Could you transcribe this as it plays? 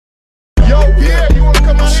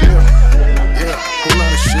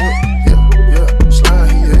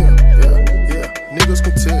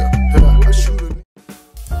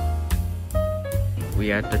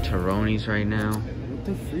Churronis right now. What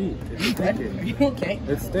the freak? Are you okay?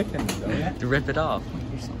 It's sticking though. To rip it off.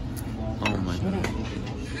 Oh my god.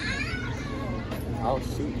 I'll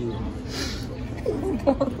shoot you.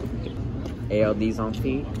 ALD's on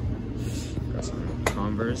feet. Got some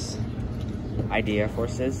Converse. ID Air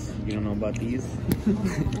Forces. You don't know about these?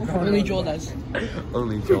 Only Joel does.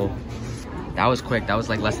 Only Joel. That was quick. That was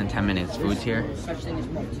like less than 10 minutes. Food's here. Such thing as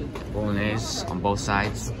milk too. Bolognese on both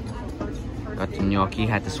sides. Got the gnocchi.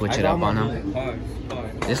 Had to switch it up on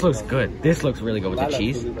them. This looks good. This looks really good with the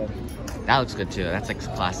cheese. That looks good too. That's like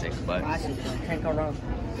classic, but Classic. Can't go wrong.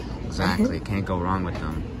 exactly. Can't go wrong with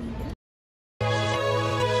them.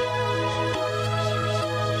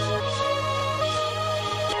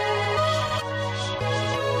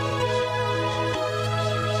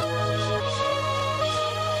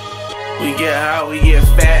 We get high, we get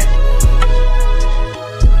fat.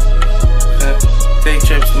 Take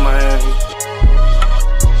trips to Miami.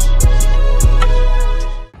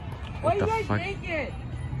 What the fuck?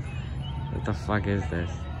 What the fuck is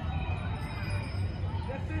this?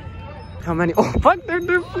 How many? Oh fuck! They're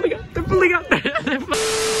pulling out. They're pulling out. There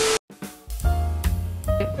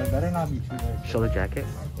better not be too much. Shoulder jacket.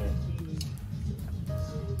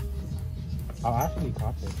 I'll actually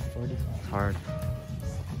cop it. 45. It's hard.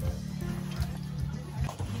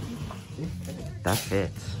 That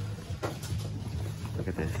fits. Look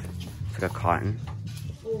at this. It's like a cotton.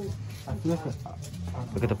 I feel like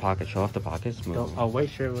Look at the pocket. Show off the pockets. Move. a white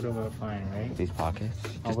shirt would have been fine, right? These pockets.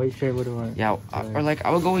 A white shirt would have been. Yeah, or like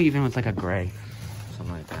I would go even with like a gray,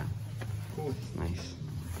 something like that. Cool. Nice.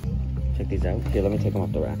 Check these out. Here, let me take them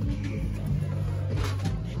off the rack.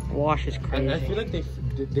 Wash is I crazy. feel like they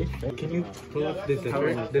fit. Can you pull up the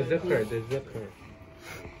zipper? The zipper.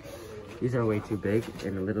 These are way too big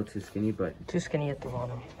and a little too skinny, but Too skinny at the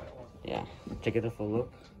bottom. yeah. Take it a full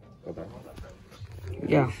look. Go back.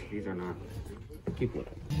 Yeah. These are not. Keep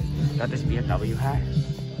looking. Got this BMW hat.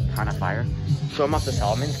 Kind of fire. Show them off the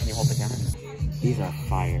Solomons. Can you hold the camera? These are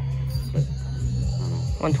fire. But, I don't know.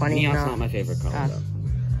 120. Neon's no. not my favorite color Ah. though.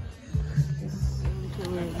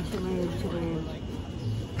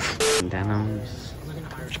 Denims.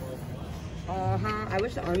 I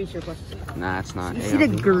wish the army shirt was. Nah, it's not. You see the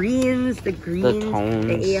ALD. greens, the greens, tones.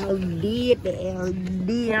 the ALD, the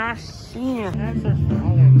ALD. I see it.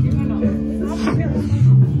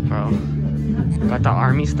 Bro. Got the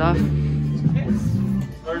army stuff.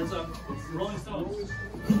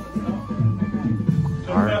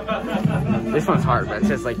 Hard. This one's hard, but it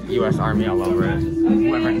says like US Army all over it.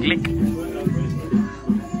 Whoever click. It's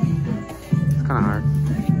kind of hard.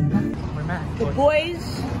 The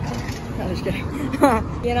boys. I was kidding. You know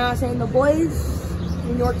what I'm saying? The boys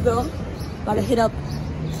in Yorkville gotta hit up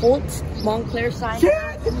Holt, Montclair sign.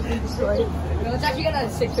 It's actually got a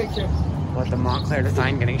sick picture. What, the Montclair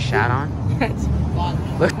design getting shat on? That's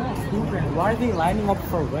fun. Look. Why are they lining up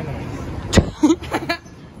for winners?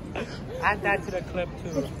 Add that to the clip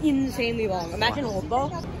too. It's insanely long. Imagine Holt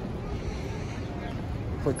though.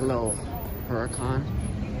 Quick little Huracan.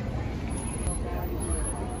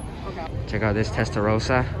 Check out this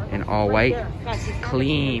Testarossa in all white.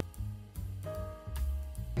 Clean.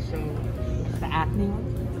 So, the Acne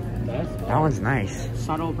one. That one's nice.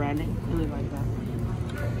 Subtle branding. Really like that.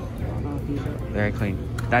 Very clean.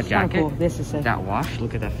 That Kinda jacket, cool. This is sick. that wash,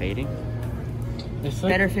 look at that fading. It's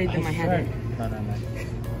Better fade than my head. No.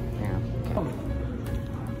 Yeah.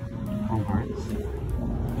 Home hearts.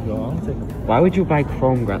 Go Why would you buy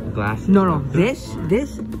chrome glasses? No. This,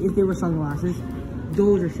 if they were sunglasses,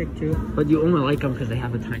 those are sick too. But you only like them because they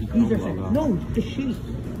have a tiny chrome These are sick. logo. No, the shape.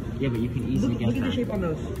 Yeah, but you can easily Look at the get shape on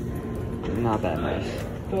those. that. Not that nice.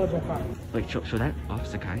 Those are fine. Like, show that off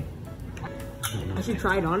Sakai. I should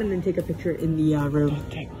try it on and then take a picture in the room.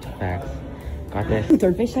 Facts. Got this.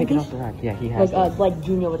 Third face Take like it off these? the rack. Yeah, he has Like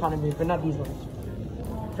Junior was on a move, but not these ones.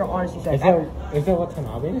 They're honestly sick. Is it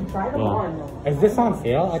Watanabe? Try them Yeah. on though. Is this on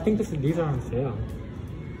sale? I think these are on sale.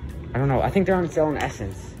 I don't know. I think they're on sale in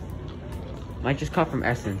Essence. Might just cut from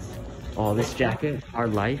Essence. Oh, this jacket, Our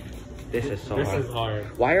Life. This is so hard.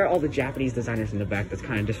 hard. Why are all the Japanese designers in the back? That's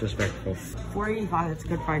kind of disrespectful. $485, that's a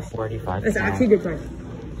good price. 45. It's actually a good price.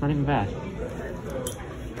 It's not even bad.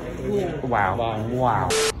 Yeah. Wow.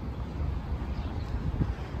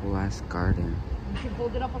 Last Garden. You should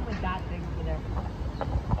hold it up on like that thing over there.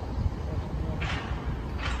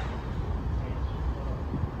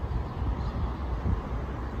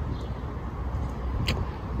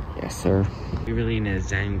 Yes, sir. We're really in a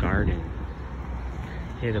Zen garden.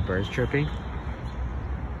 Hear the birds chirping?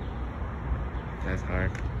 That's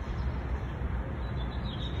hard.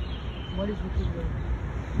 What is YouTube doing?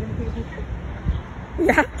 You gonna take a picture?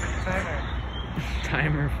 Yeah.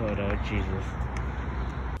 Timer photo, Jesus.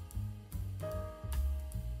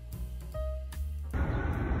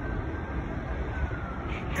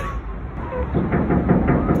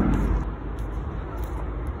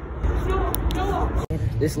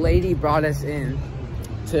 This lady brought us in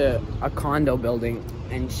to a condo building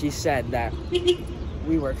and she said that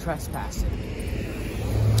we were trespassing.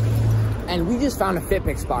 And we just found a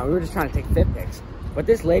FitPic spot. We were just trying to take FitPics. But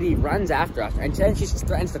this lady runs after us and then she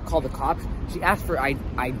threatens to call the cops. She asked for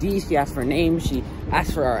ID, she asked for names, she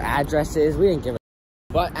asked for our addresses. We didn't give a.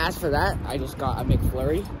 But as for that, I just got a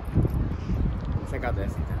McFlurry. Check out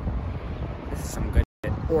this. This is some good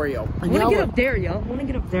shit. Oreo. I wanna get up there, yo. I wanna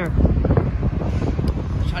get up there.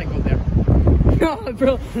 Try to go there. No,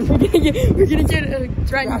 bro. We're gonna get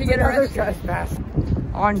trying to get arrested. Trespass.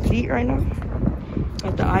 On feet right now.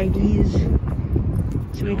 Got the IDs.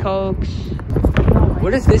 Sweet Cokes.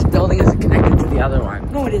 What if this building is connected to the other one?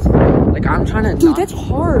 No, it isn't. Like, I'm trying to. Dude, that's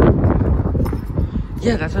hard.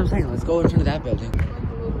 Yeah, that's what I'm saying. Let's go in front of that building.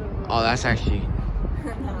 Oh, that's actually.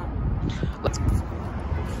 Let's.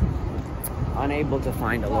 Unable to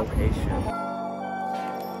find a location.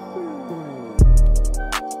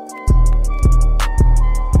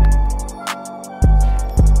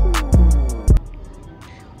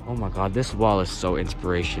 Oh my god, this wall is so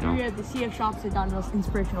inspirational. Yeah, the CF shops are down the most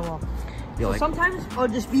inspirational wall. So like, sometimes I'll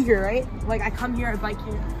just be here, right? Like I come here, I bike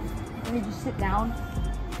here, and I just sit down,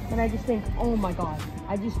 and I just think, oh my god,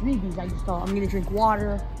 I just read these. I just thought, I'm gonna drink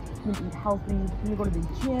water, I'm gonna eat healthy, I'm gonna go to the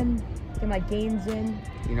gym, get my gains in.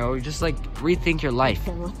 you know, just like rethink your life.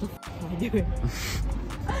 What the f am I doing?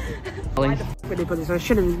 Why the f would they put this? I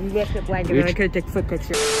should have left the blanket and I could have taken foot pics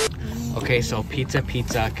here. Okay, so pizza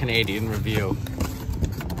Canadian review.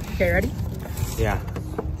 Okay, ready? Yeah.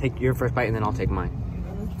 Take your first bite and then I'll take mine.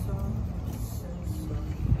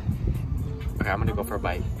 Okay, I'm gonna go for a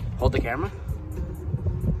bite. Hold the camera.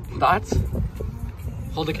 Thoughts?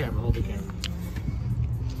 Hold the camera, hold the camera.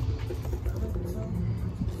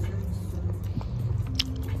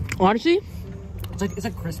 Honestly, It's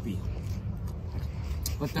like crispy.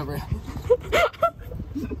 But the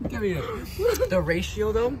give me the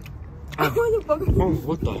ratio though. Oh,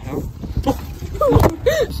 what the hell?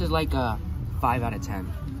 This is like a 5 out of 10.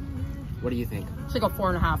 What do you think? it's like a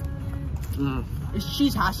 4.5. This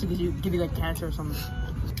cheese has to give you like cancer or something.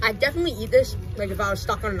 I'd definitely eat this like if I was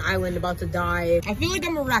stuck on an island about to die. I feel like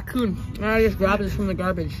I'm a raccoon and I just grab this from the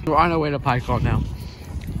garbage. We're on our way to Pikeville now.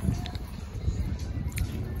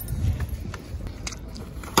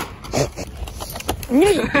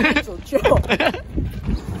 So chill.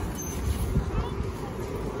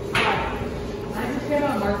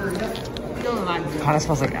 Kind of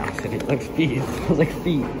smells like acid. Like feet. It smells like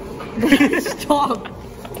feet. Stop.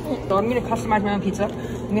 So I'm gonna customize my own pizza.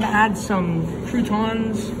 I'm gonna add some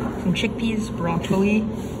croutons, some chickpeas, broccoli,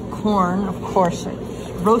 corn, of course,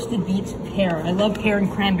 roasted beets, pear. I love pear and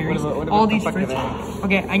cranberries. What about all the these fucking fruits. eggs?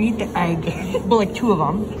 Okay, I need the egg. Well, like 2 of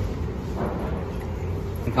them.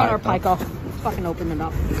 Got our pike off. Fucking open it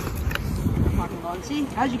up. Fucking log. See,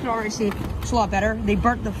 as you can already see, it's a lot better. They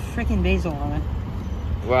burnt the freaking basil on it.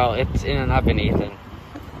 Well, it's in an oven, Ethan.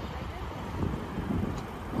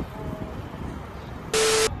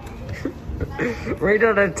 Rate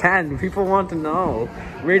out of 10. People want to know.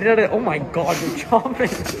 Rate out of. Oh my god, you're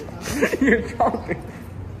chopping. You're chopping.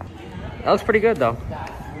 That looks pretty good though.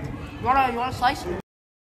 You want a slice?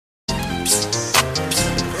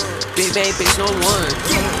 Big baby, no one.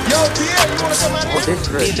 Yo, Pierre, you wanna come out Oh, this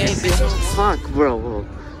Big rich. baby. Fuck, bro.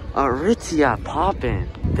 Aritzia poppin'.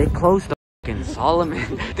 They closed the fucking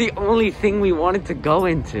Solomon. The only thing we wanted to go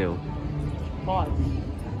into. Pause.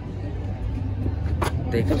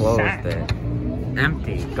 They closed it.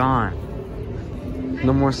 Empty. Gone.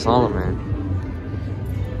 No more Solomon.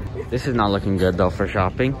 This is not looking good though for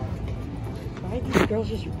shopping. Right? These girls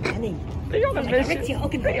just running. They got a Aritzia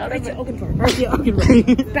Oakenford.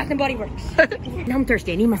 Bath and Body Works. Now I'm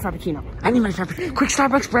thirsty. I need my Frappuccino. I need my Frappuccino. Quick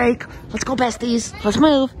Starbucks break. Let's go, besties. Let's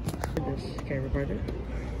move. Okay, recorder.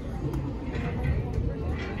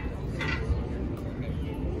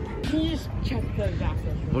 Can you just check the back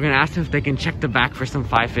first? We're gonna ask them if they can check the back for some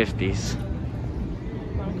 550s.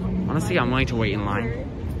 Honestly, I'm willing to wait in line.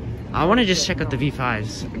 I want to just check out the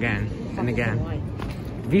V5s again and again.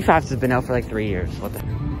 V5s has been out for like 3 years. What the?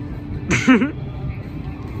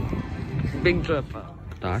 Big trip.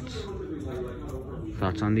 Thoughts?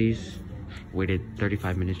 Thoughts on these? Waited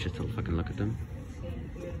 35 minutes just to fucking look at them.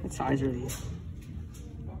 What size are these?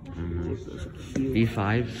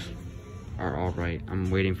 V5s are all right. I'm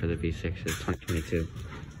waiting for the V6s. 2022.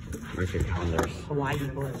 Where's your calendars? Hawaii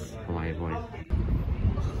boys. Hawaii boys.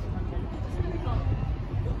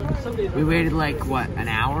 We waited like, what, an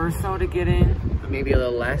hour or so to get in? Maybe a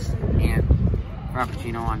little less. And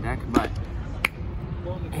Frappuccino on deck,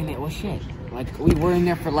 and it was shit. Like, we were in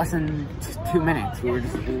there for less than 2 minutes. We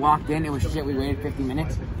walked in, it was shit. We waited 50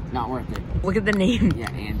 minutes. Not worth it. Look at the name.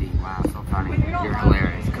 Yeah, Andy. Wow, so funny. You're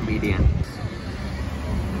hilarious. Comedian.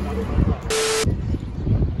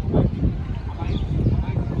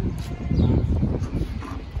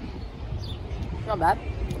 Not bad.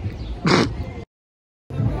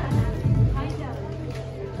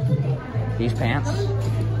 These pants.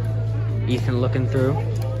 Ethan looking through.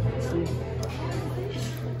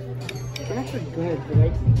 They're actually good,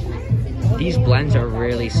 right? These blends are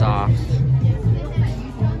really soft.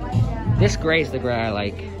 This gray is the gray I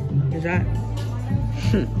like. Is that?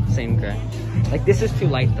 Same gray. Like, this is too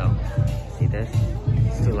light though. See this?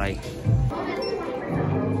 It's too light.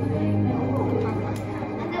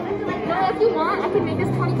 If you want, I can make this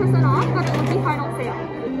 20% off, but it would be final sale.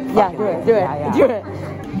 Yeah, do it. Yeah. Do it.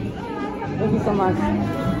 Thank you so much.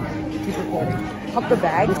 Keep recording. Up the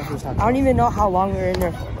bag. I don't even know how long we were in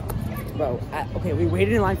there for. Bro, okay, we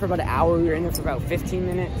waited in line for about an hour. We were in there for about 15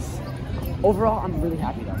 minutes. Overall, I'm really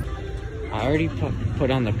happy though. I already put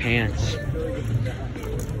on the pants.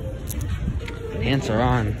 Pants are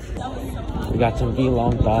on. We got some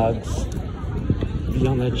V-long dogs. V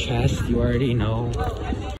on the chest, you already know.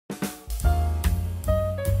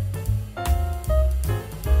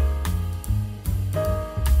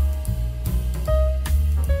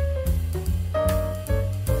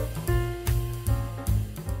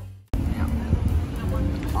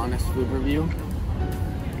 Honest food review.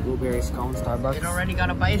 Blueberry scone, Starbucks. It already got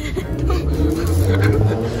a bite.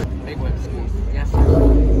 Big whip skis. Yes.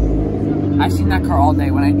 I've seen that car all day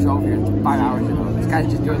when I drove here 5 hours ago. This guy's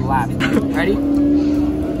just doing laps. Ready?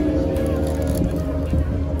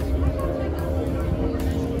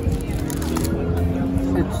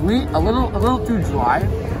 It's sweet, a little too dry,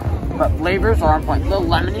 but flavors are on point. A little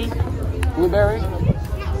lemony, blueberry.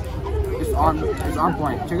 It's on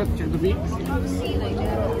point. Check the beat.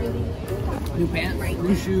 New pants,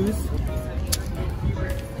 new shoes.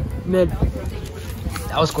 Mid.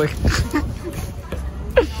 That was quick. Fuck,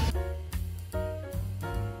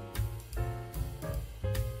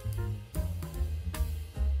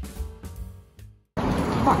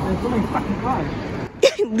 there's so many fucking cars.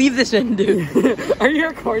 Leave this in, dude. Are you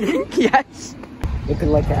recording? Yes. Looking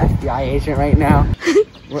like an FBI agent right now.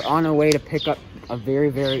 We're on our way to pick up a very,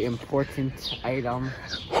 very important item.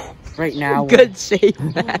 Right now. Good save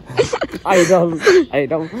that. Item.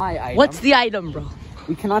 My item. What's the item, bro?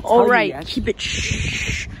 We cannot tell All you right, yet. keep it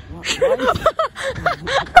shh.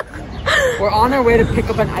 We're on our way to pick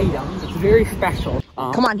up an item. It's very special.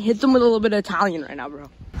 Come on, hit them with a little bit of Italian right now, bro.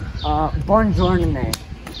 Buongiorno.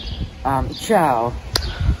 Ciao.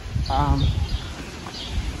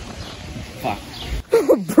 Fuck.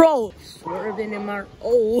 Bro, swerving in my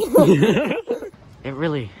It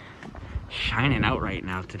really shining out right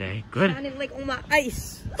now today. Good. shining like on my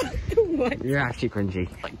ice. What? You're actually cringy.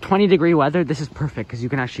 Like 20-degree weather, this is perfect because you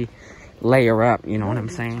can actually layer up. You know what I'm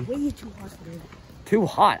saying? Way too hot, dude. Too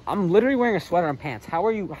hot. I'm literally wearing a sweater and pants. How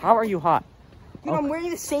are you hot? Dude, I'm wearing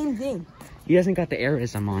the same thing. He doesn't got the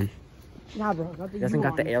airism on. Nah, bro. Got the Doesn't U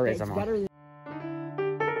got the on. airism It's on. better than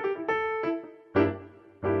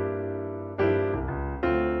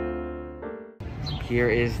Here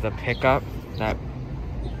is the pickup. That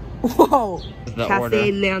whoa. is the Cafe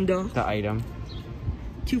order. Lando. The item.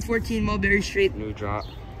 214 Mulberry Street. New drop.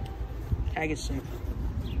 Tag is sick.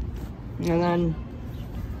 And then,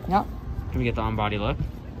 yep. Can we get the on-body look?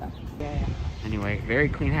 Yeah. Anyway, very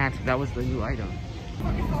clean hats. That was the new item.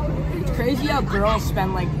 It's crazy how girls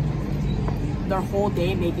spend like their whole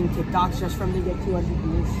day making TikToks just from to get 200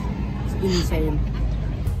 views. It's insane.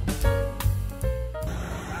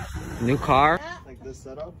 New car. Like this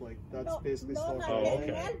setup, like that's basically social. Oh,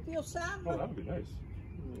 okay. Oh, that would be nice.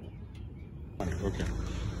 Okay.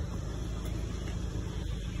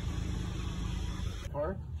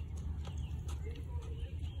 Car?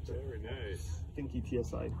 Very nice. Thinky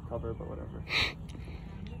TSI cover, but whatever.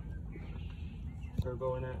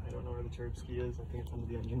 Turbo in it. I don't know where the turb ski is. I think it's under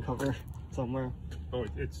the engine cover somewhere. Oh,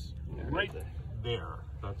 it's right there.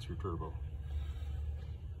 That's your turbo.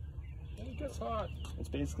 It gets hot. It's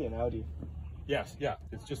basically an Audi. Yes, yeah.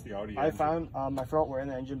 It's just the Audi. I engine. found my front were in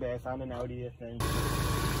the engine bay. I found an Audi thing.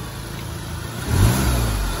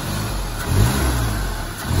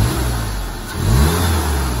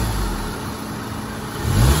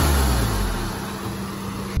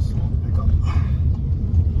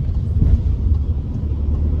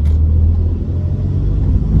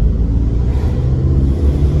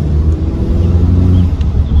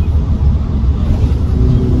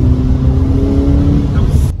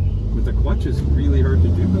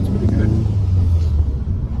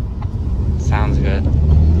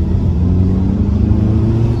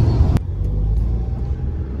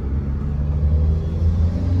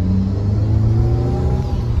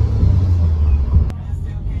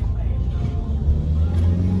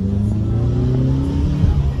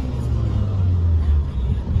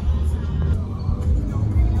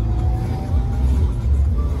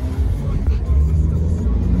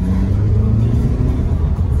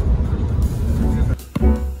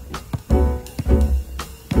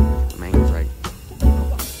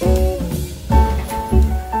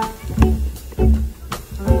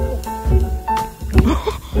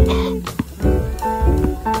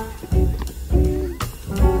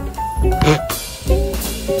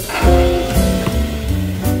 Bye.